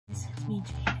me,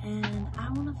 Jade, and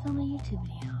I want to film a YouTube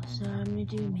video. So I'm going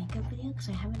to do a makeup video because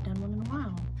I haven't done one in a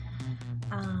while.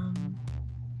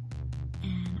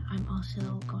 And I'm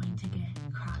also going to get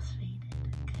crossfaded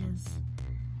because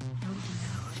I don't do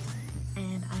that often.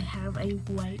 And I have a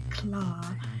white claw,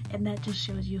 and that just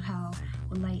shows you how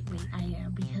lightweight I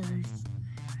am, because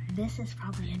this is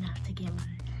probably enough to get me,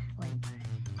 like,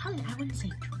 probably, I wouldn't say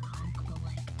drunk, but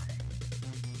like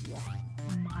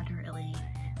moderately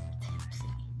tipsy.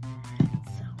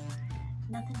 So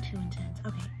nothing too intense.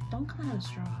 Okay, don't come out of the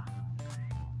straw.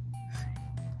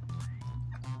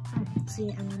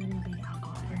 See, I'm not even a big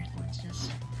alcohol person. It's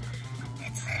just,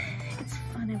 it's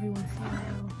fun every once in a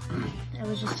while. I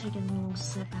was just taking a little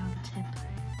sip out of the tip.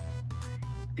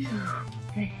 Ew,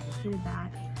 I hated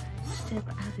that. Sip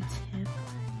out of the tip.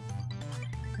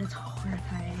 That's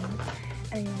horrifying.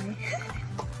 Anyway,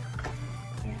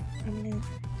 yeah, I'm gonna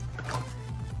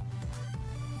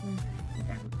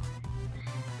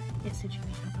get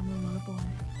situated. I'm gonna load a bowl,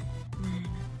 and then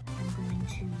I'm going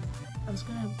to, I was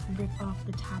gonna rip off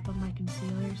the top of my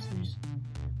concealer so there's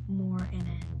more in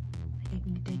it. Like I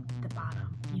can dig the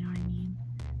bottom, you know what I mean?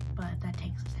 But that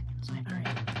takes a second, so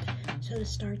alright. So to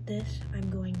start this, I'm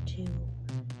going to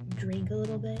drink a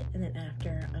little bit, and then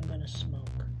after, I'm gonna smoke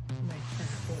my fat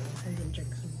bowl and then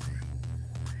drink some more.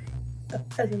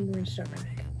 And then we're gonna start my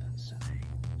makeup, so.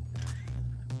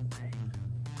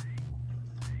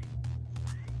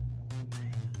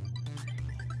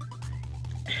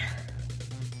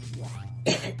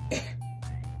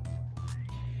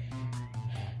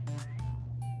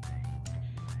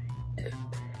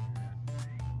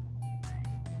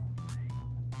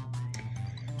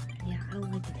 Yeah, I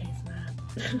don't like the taste of that.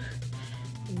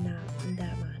 Not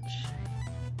that much.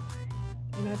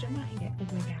 Imagine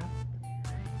if my gap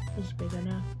was big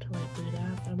enough to like eat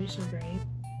out. That'd be so great.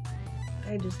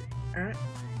 I just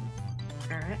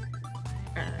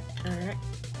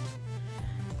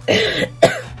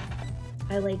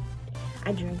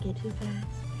I drank it too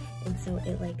fast, and so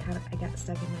it like kind of, I got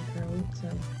stuck in my throat, so.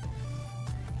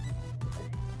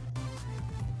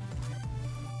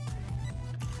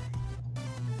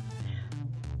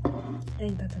 I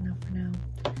think that's enough for now.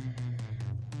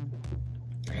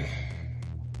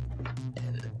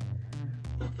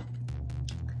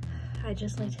 I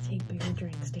just like to take bigger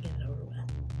drinks to get it over with.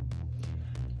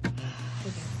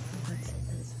 Okay, let's hit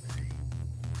this.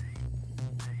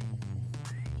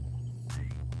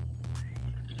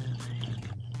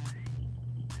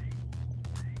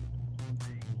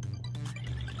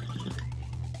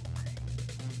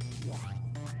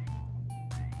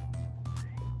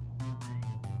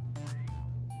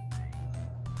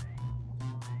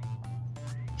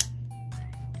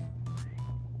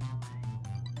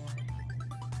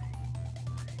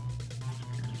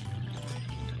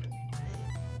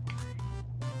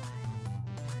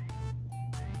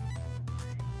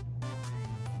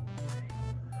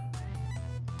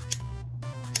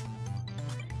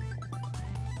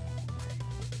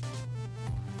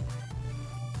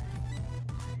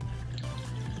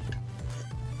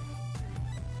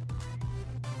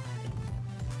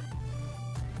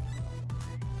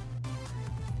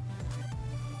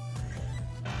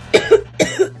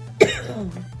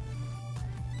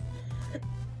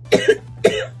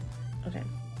 Okay,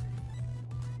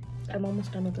 I'm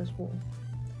almost done with this bowl.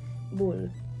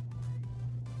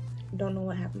 Don't know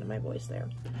what happened to my voice there.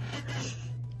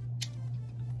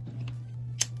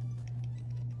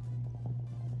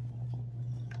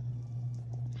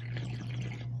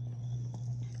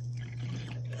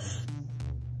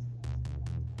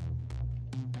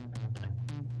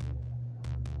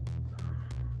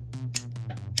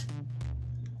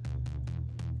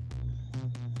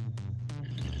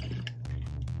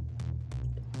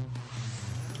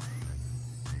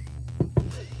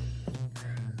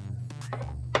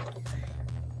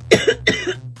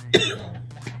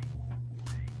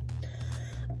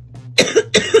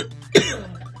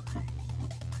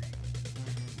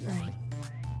 Right.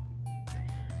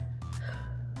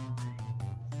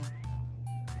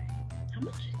 How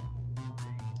much?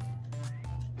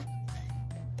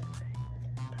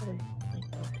 Probably like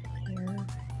up here,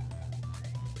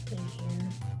 maybe here.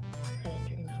 I didn't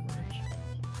drink that much.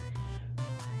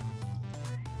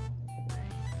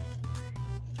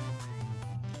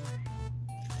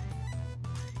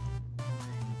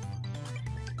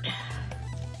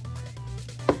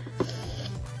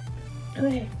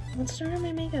 Okay, let's start on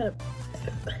my makeup.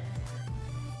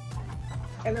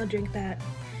 And I'll drink that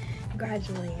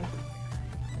gradually.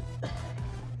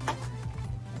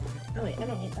 Oh wait, I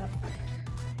don't need that.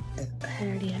 I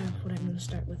already have what I'm going to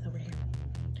start with over here.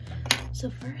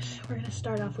 So first, we're going to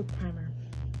start off with primer.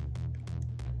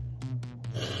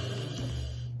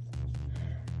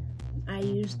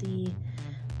 use the,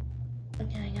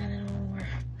 okay, I got it over,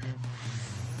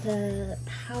 the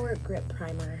Power Grip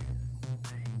Primer.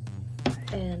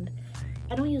 And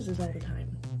I don't use this all the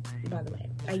time, by the way.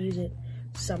 I use it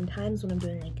sometimes when I'm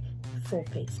doing like full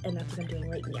face, and that's what I'm doing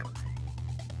right now.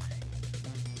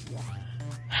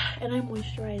 And I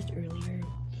moisturized earlier.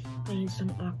 I used some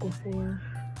Aquaphor.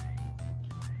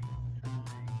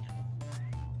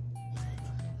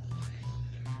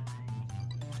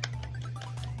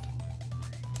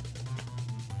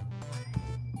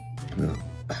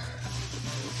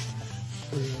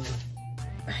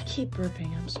 I keep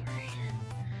burping, I'm sorry.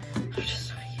 I'm just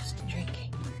so used to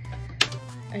drinking.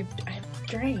 I've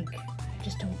drank, I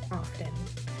just don't often.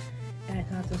 And I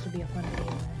thought this would be a fun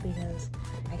video because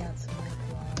I got some lip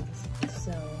gloss,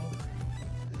 so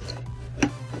I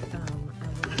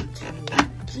wanted to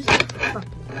just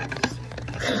fucking guys.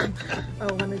 I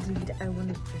wanted to drink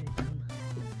them.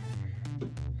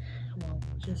 Well,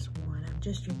 just one. I'm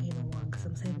just drinking the one because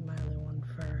I'm saving my other one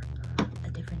for a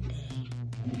different day.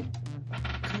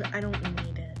 Because I don't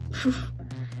need it.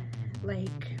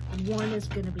 Like, one is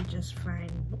gonna be just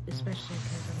fine, especially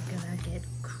because I'm gonna get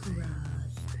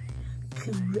crust.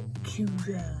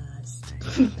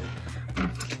 Oh,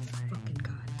 fucking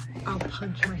God. I'll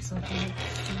punch myself in the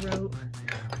throat.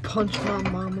 Punch my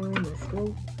mama in the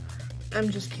throat. I'm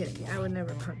just kidding. I would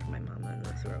never punch my mama in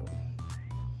the throat.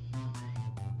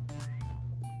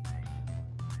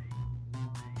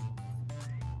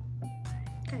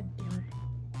 God damn it.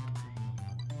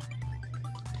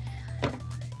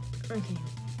 Okay.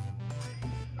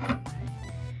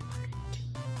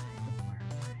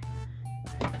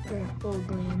 For a full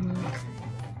glam look,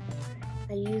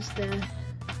 I use the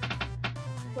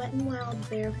Wet n Wild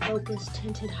Bare Focus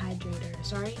Tinted Hydrator.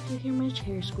 Sorry if you hear my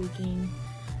chair squeaking.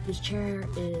 This chair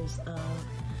is a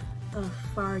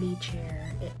farty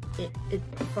chair. It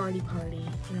farty party.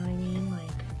 You know what I mean?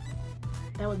 Like,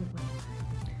 that wasn't funny.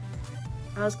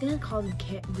 I was gonna call the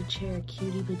chair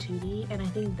Cutie Patootie, and I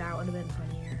think that would have been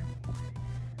funnier.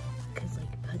 Cause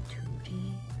like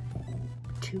patootie,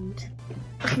 toot.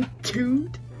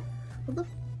 What the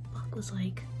fuck was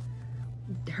like?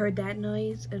 Heard that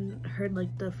noise and heard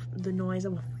like the noise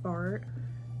of a fart,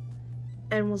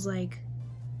 and was like,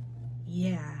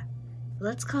 yeah,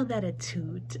 let's call that a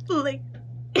toot. Like,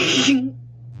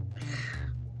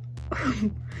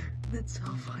 that's so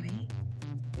funny.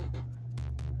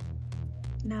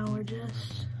 Now we're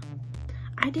just,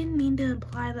 I didn't mean to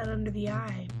apply that under the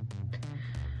eye.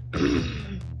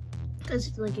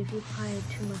 Cause like if you apply it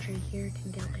too much right here, it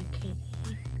can get like cakey.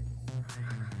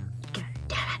 God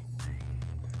damn it.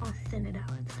 I'll thin it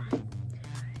out, it's fine.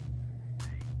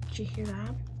 Did you hear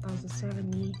that? That was the sound of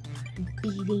me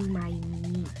beating my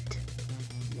meat.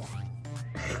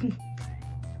 I'm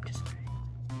just kidding.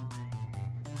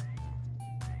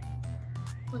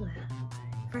 Look at that.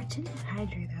 For a tinted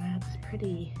hydrator, that's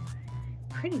pretty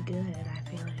good, I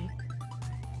feel like.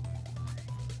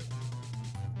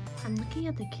 I'm looking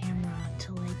at the camera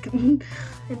to like,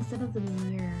 instead of the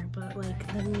mirror, but like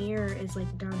the mirror is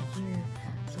like down here.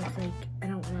 So it's like, I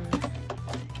don't wanna,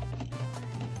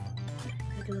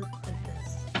 I could look like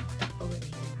this over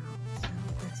here now, so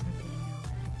that's not getting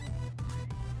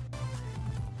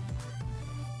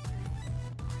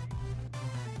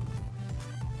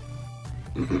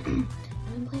out.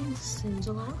 I've been playing Sims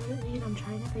a lot lately, and I'm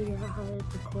trying to figure out how to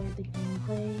record the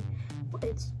gameplay.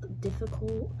 It's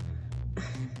difficult.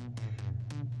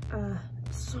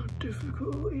 It's so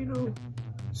difficult, you know,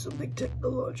 something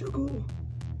technological.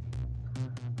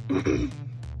 But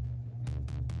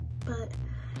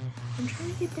I'm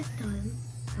trying to get that done.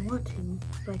 I want to,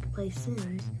 so I can play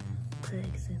Sims,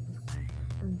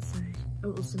 and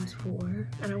Sims 4,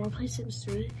 and I want to play Sims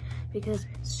 3 because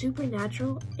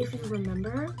Supernatural, if you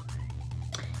remember,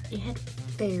 it had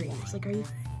fairies. Like, are you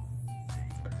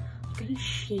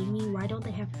shitting me? Why don't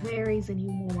they have fairies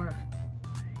anymore?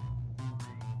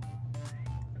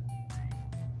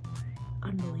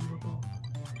 Unbelievable.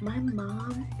 My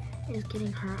mom is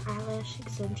getting her eyelash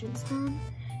extensions done,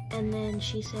 and then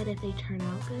she said if they turn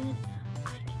out good,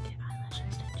 I can get eyelash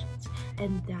extensions,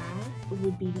 and that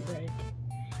would be like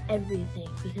everything,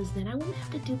 because then I wouldn't have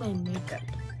to do my makeup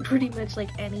pretty much like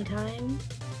anytime.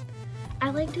 I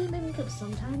like doing my makeup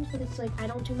sometimes, but it's like I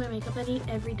don't do my makeup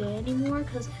every day anymore,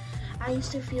 because I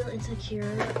used to feel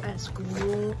insecure at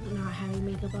school not having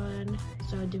makeup on,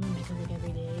 so I would do my makeup like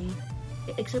every day.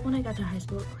 Except when I got to high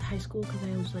school because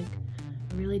I was like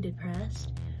really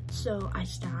depressed, so I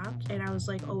stopped, and I was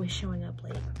like always showing up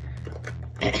late,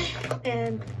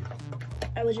 and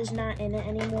I was just not in it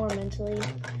anymore mentally,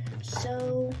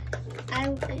 So I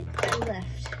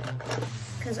left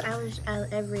because I was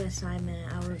at every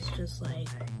assignment. I was just like,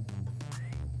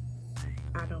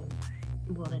 I don't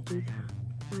want to do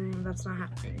that. That's not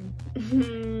happening.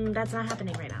 That's not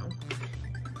happening right now.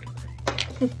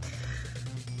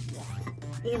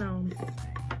 You know,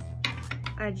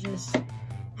 I just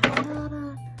had a lot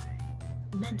of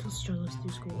mental struggles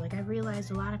through school. Like, I realized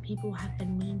a lot of people have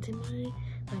been mean to me.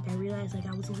 Like, I realized, like,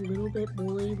 I was a little bit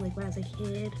bullied, like, when I was a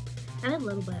kid. Not a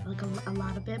little bit, like, a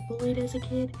lot of bit bullied as a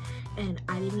kid. And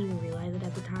I didn't even realize it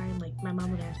at the time. Like, my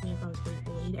mom would ask me if I was getting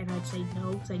bullied, and I'd say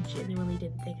no, because I genuinely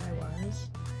didn't think I was.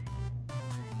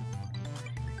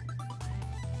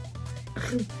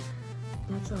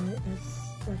 That's all.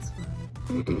 That's fun.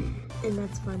 And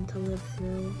that's fun to live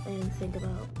through and think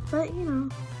about. But, you know,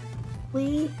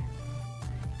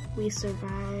 we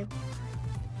survive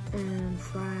and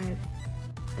thrive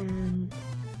and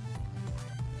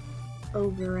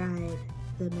override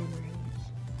the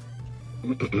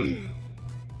memories.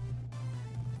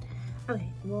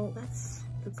 Okay, well, that's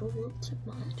a little too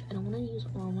much. I don't want to use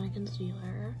all my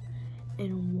concealer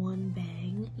in one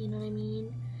bang, you know what I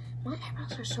mean? My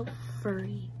eyebrows are so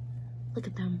furry. Look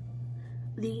at them.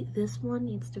 This one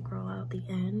needs to grow out the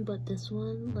end, but this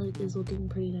one, like, is looking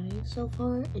pretty nice so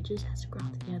far. It just has to grow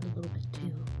out the end a little bit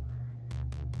too.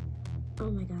 Oh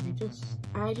my god,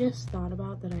 I just thought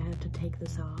about that I have to take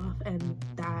this off, and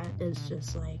that is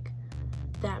just like,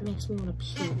 that makes me want to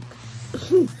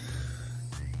puke.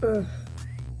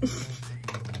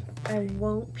 I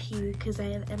won't puke because I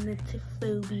have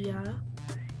emetophobia.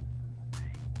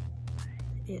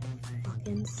 It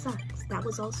fucking sucks. That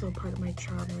was also part of my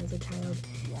trauma as a child,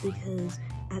 because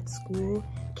at school,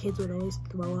 kids would always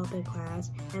throw up in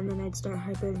class, and then I'd start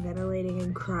hyperventilating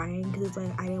and crying because it's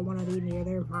like I didn't want to be near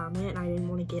their vomit, and I didn't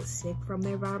want to get sick from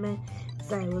their vomit.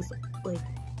 So I was like,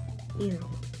 you know,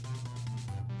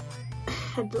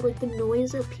 had to, like, the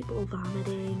noise of people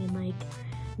vomiting, and like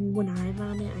when I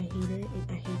vomit, I hate it.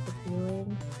 I hate the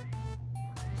feeling.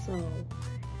 So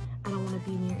I don't want to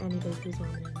be near anybody who's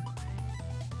vomiting.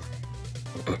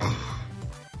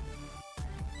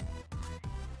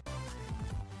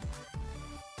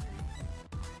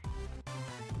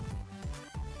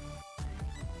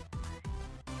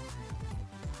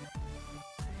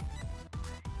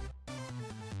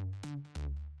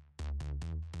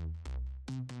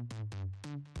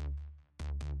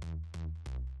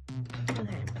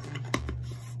 Okay,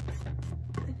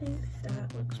 I think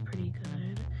that looks pretty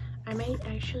good. I might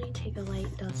actually take a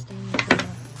light dusting to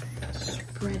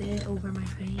spread it over my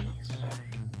face.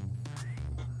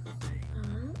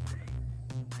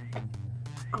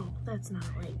 Oh, that's not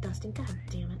a light dusting. God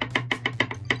damn it.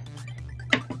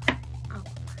 Oh.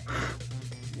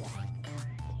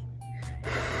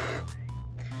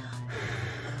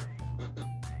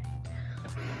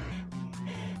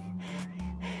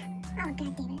 Oh,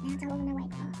 god damn it, now it's all over my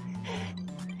white cloth.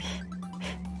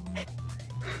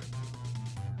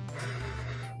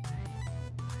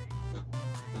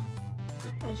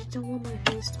 I just don't want my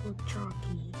face to look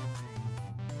chalky.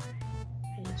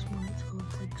 I just want it to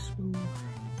look like smooth.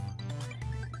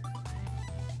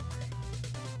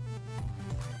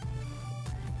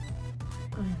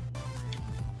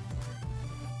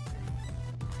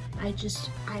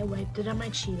 I wiped it on my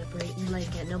cheetah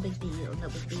blanket. No big deal, no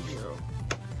big deal.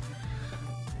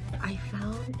 I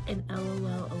found an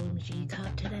LOL OMG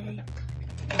cup today.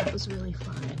 That was really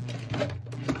fun.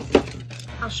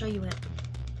 I'll show you it.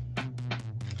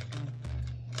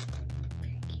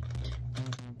 Very cute.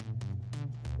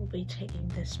 We'll be taking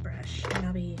this brush and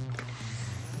I'll be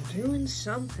doing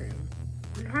something.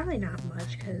 Probably not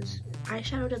much because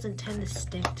eyeshadow doesn't tend to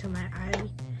stick to my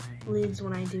eyelids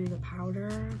when I do the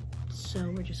powder. So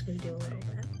we're just gonna do a little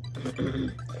bit.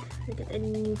 Look at the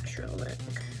neutral look.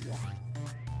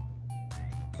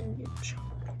 The neutral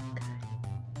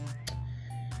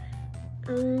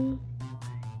look.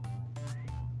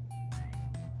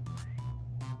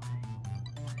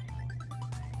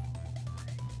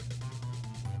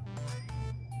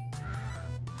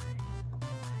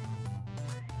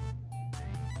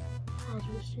 I'll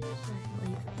just use like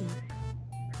light pink.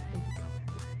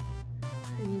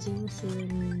 I'm using the Sailor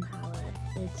Moon palette.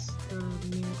 It's the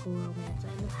Miracle Romance,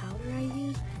 and the powder I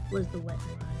used was the Wet n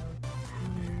Wild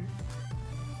powder.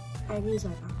 I've used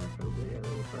that powder for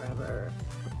literally forever.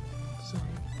 So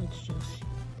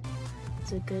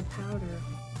it's a good powder.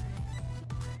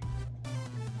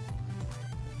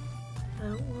 I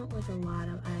don't want like a lot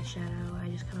of eyeshadow. I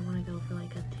just kind of want to go for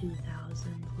like a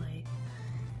 2000, like,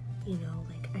 you know,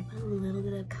 like I put a little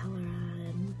bit of color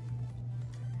on.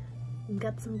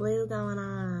 Got some blue going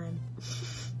on.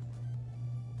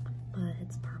 but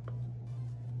it's purple.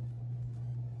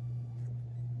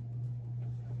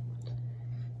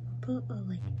 Put a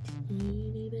like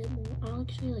teeny bit more. I'll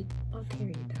actually like I'll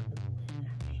carry it down with the lid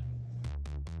actually.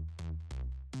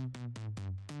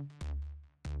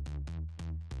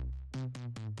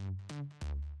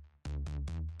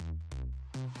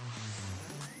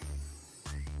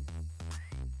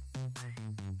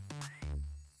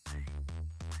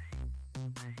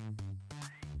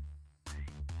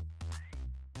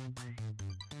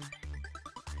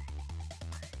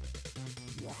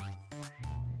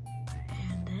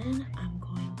 And then I'm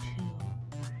going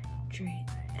to drape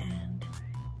and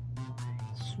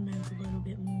smoke a little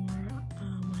bit more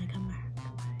when I come back.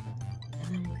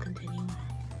 And then we'll continue on.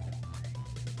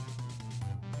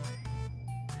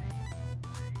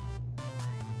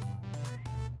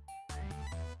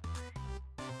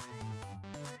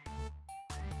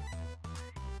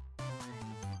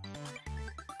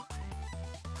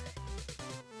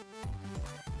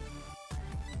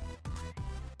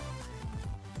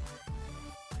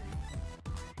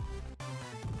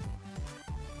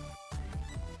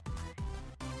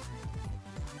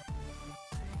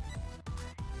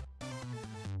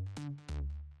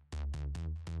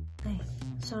 Okay,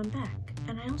 so I'm back,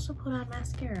 and I also put on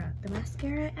mascara. The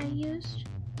mascara I used,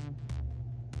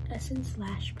 Essence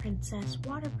Lash Princess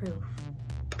Waterproof.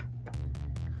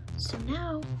 So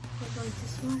now we're going to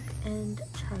smoke and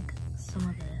chug some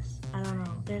of this. I don't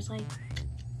know, there's like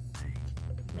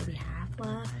maybe half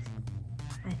left,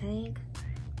 I think.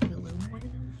 Maybe a little more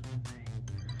than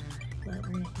that. But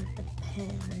we're gonna hit the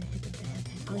pen, we're gonna hit the damn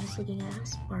pen. I was just looking at how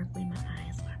sparkly my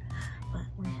eyes are, but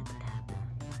we're gonna hit the pen.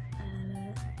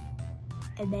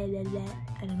 I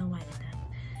don't know why I did that.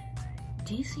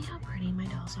 Do you see how pretty my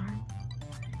dolls are?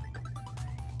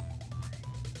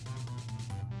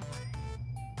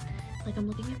 Like, I'm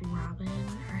looking at Robin.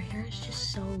 Her hair is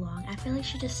just so long. I feel like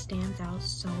she just stands out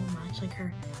so much. Like,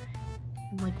 her,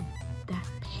 like, that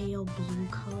pale blue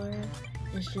color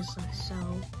is just, like, so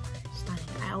stunning.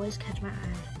 I always catch my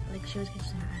eye. Like, she always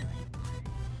catches my eye.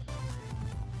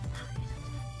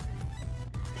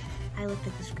 Like, I looked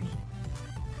at the screen.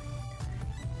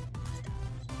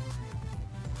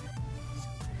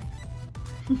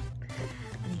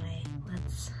 Anyway,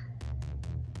 let's.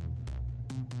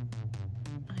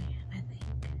 Okay, I think.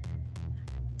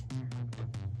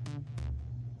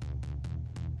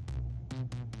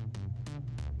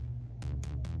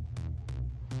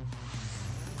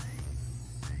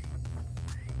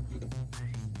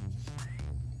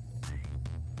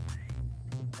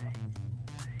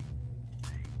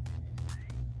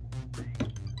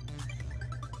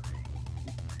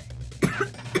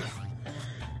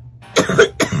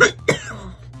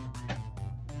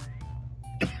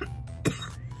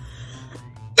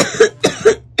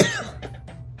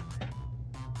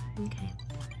 Okay.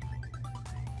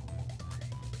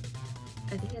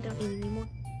 I think I don't need any more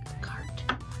cart.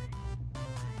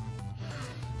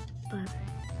 But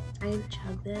I didn't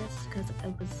chug this because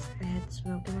I had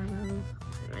smoke in my mouth.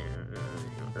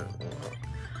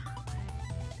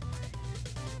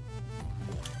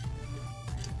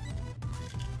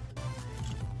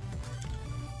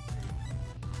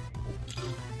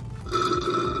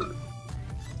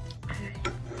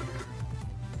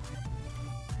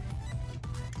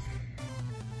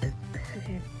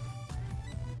 Okay.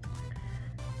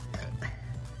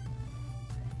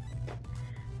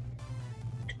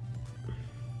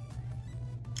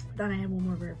 Thought I had one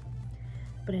more burp,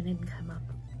 but it didn't come up.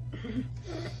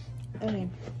 Okay.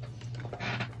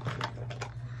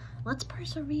 Let's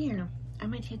persevere. I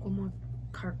might take one more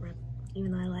cart rip,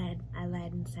 even though I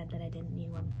lied and said that I didn't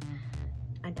need one.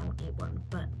 I don't need one,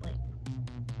 but like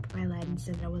I lied and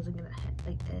said that I wasn't gonna hit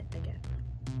like it again.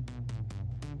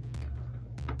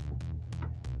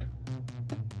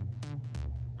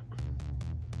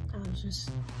 I was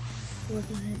just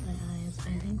looking at my eyes.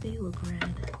 I think they look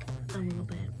red a little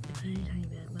bit, a teeny tiny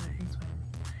bit, but it's fine.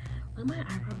 Look at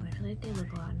my eyebrows. I feel like they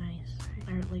look a lot nice,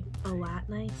 or like a lot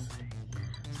nice.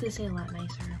 I was gonna say a lot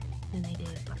nicer than they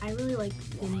did, but I really like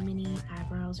thinny mini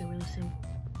eyebrows.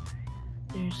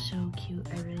 They're so cute.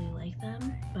 I really like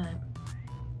them, but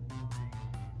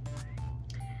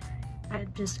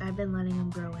I've been letting them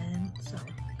grow in, so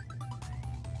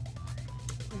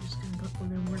we're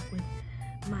gonna work with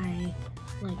my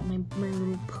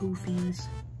little poofies.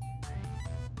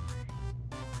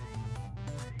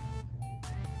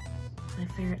 My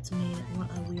ferrets made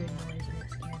a weird noise and it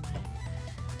scared me.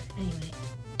 Anyway.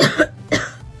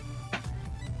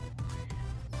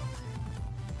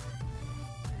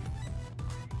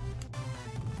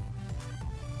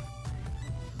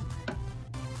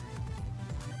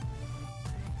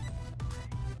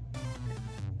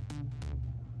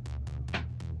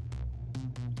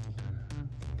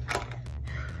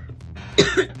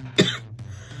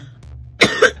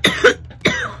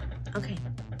 Okay.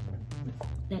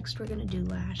 Next, we're gonna do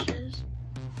lashes.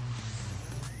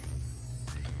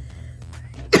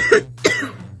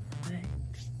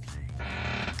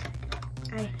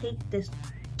 I hate this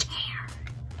chair.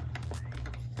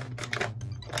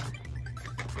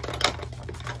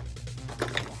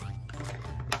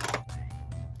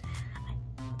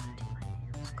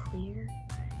 Clear.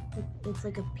 It's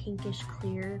like a pinkish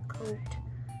clear coat.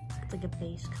 It's like a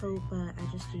base coat, but I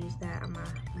just use that on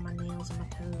my nails and my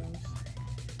toes.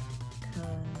 Cause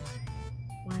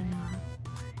why not?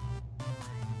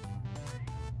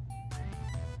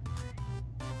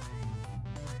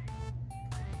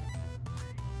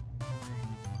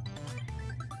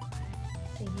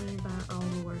 Thinking about all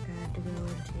the work I had to go into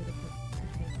to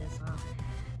take this off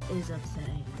is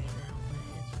upsetting right now,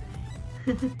 but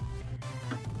it's okay.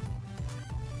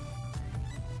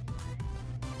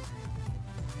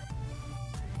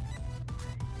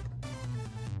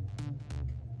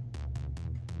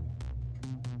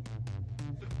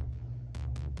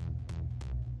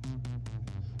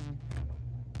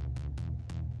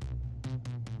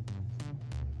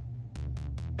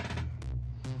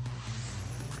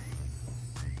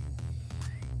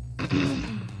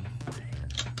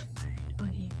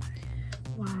 Okay,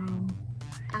 while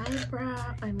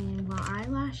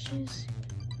eyelashes,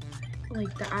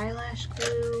 like the eyelash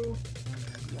glue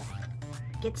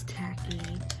gets tacky,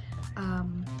 I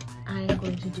am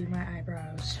going to do my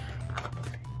eyebrows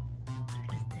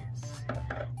with this.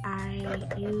 I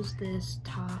use this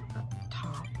taupe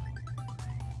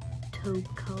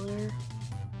color,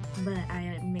 but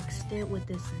I mixed it with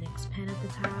this NYX pen at the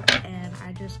top, and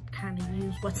I just kind of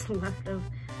use what's left of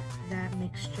that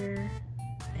mixture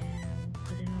and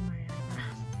put it on my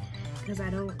eyebrows, because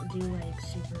I don't do like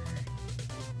super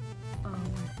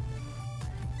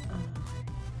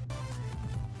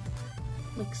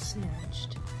like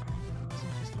snatched eyebrows. I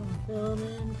just kind of fill them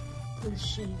in to the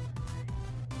shape,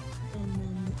 and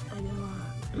then I go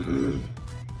on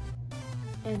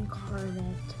and carve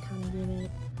it to kind of give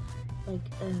it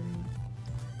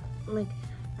like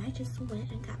I just went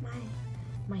and got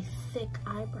my thick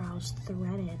eyebrows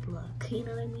threaded look, you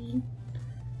know what I mean?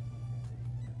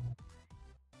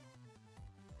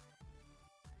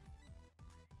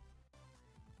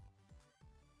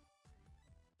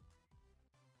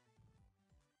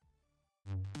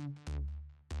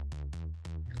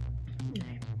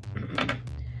 Okay.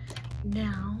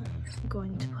 Now I'm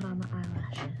going to put on the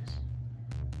eyelashes.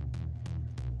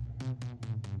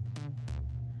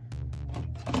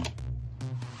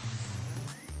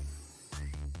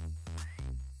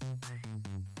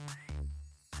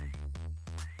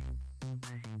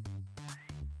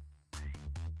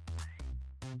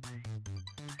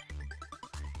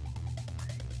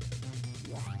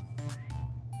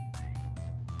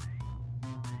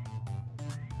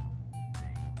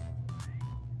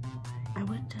 I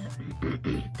went to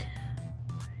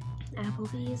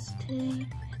Applebee's today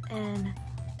and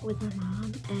with my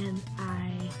mom, and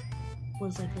I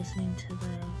was like listening to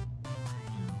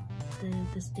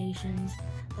the stations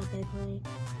that they play,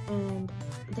 and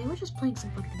they were just playing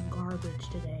some fucking garbage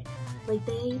today. Like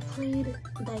they played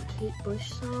that Kate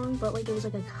Bush song, but like it was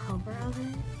like a cover of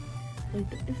it. Like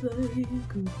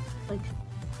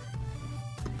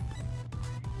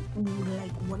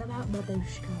what about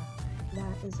Babushka?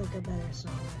 That is like a better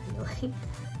song, I feel like.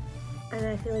 And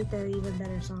I feel like there are even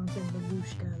better songs than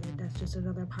Babushka. Like that's just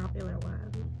another popular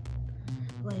one.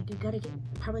 Like you gotta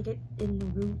probably get in the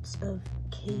roots of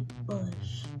Kate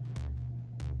Bush.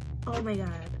 Oh my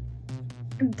god.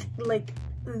 Like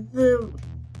the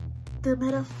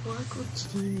metaphorical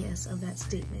genius of that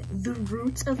statement. The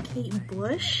roots of Kate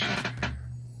Bush.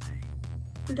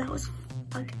 That was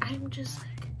like, I'm just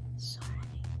like so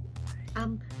funny.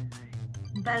 I'm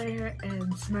better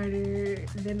and smarter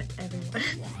than everyone.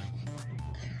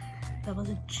 That was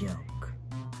a joke.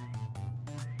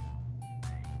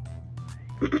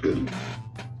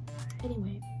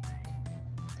 Anyway,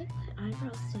 I think my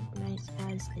eyebrows look nice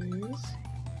as is.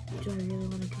 Do I really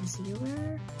want a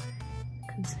concealer?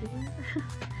 Concealer?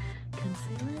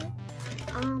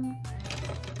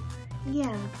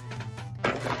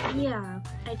 Yeah,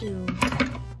 I do.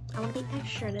 I want to be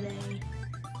extra today.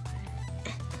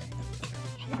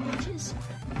 Just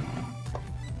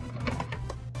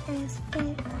as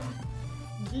fit.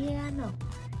 Yeah, I know.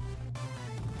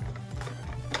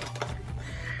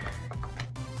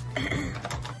 I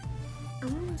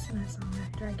want to listen to that song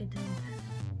after I get done with this.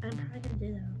 I'm probably gonna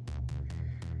do that.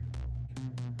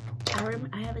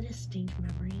 I have a distinct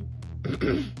memory.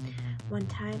 One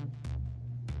time,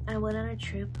 I went on a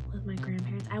trip with my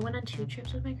grandparents. I went on 2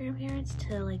 trips with my grandparents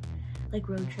to like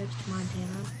road trips to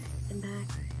Montana and back.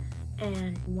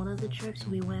 And one of the trips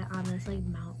we went on this like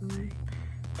mountain,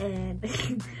 and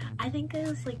I think it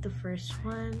was like the first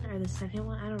one or the second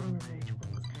one. I don't remember which one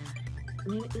it was.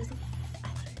 Maybe it was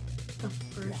the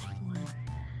first one.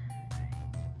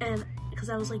 And because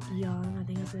I was like young, I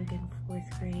think I was like in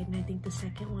 4th grade, and I think the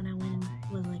second one I went in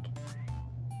was like,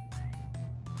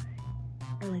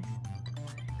 or like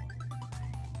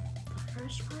the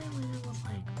first one I went in was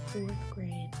like 4th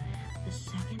grade. The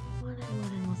second one I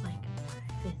went in was like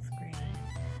 5th grade.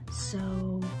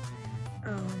 So,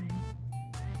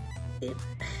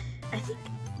 I think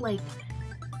like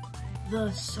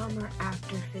the summer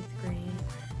after 5th grade,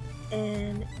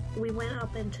 and we went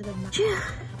up into the mountain.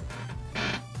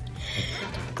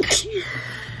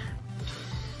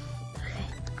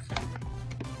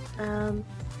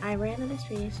 I ran out of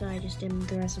space, so I just did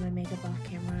the rest of my makeup off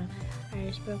camera. I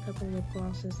just put a couple lip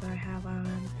glosses that I have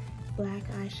on, black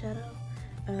eyeshadow,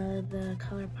 the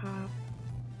ColourPop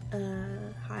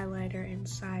highlighter in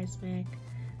Seismic.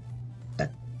 The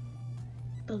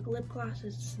lip gloss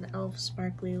is an e.l.f.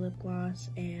 sparkly lip gloss,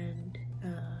 and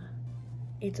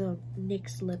it's a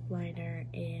NYX lip liner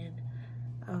in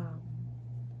an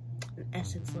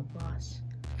Essence lip gloss.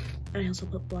 And I also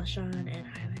put blush on and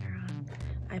highlighter on.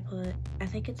 I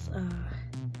think it's I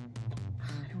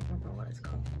don't remember what it's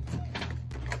called.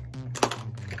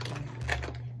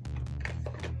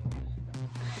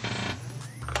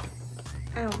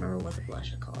 I don't remember what the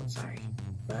blush is called, sorry.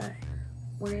 But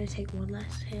we're gonna take one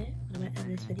last hit. I'm gonna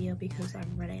end this video because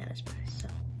I'm running out of space, so.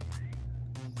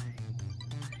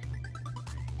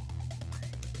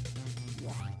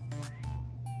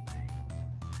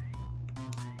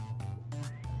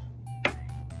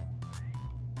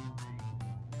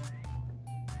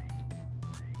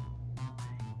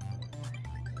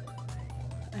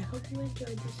 I hope you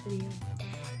enjoyed this video.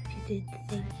 If you did,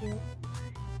 thank you.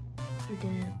 If you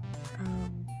didn't,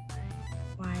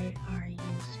 why are you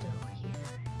still here?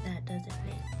 That doesn't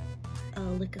make a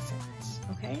lick of sense,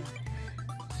 okay?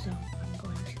 So I'm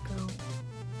going to go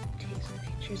take some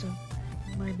pictures of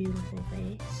my beautiful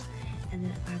face, and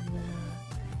then I'm gonna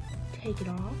take it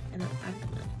off, and then I'm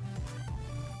gonna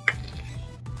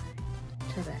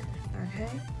to bed,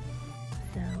 okay?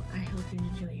 So I hope you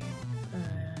enjoy your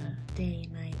day,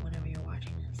 night,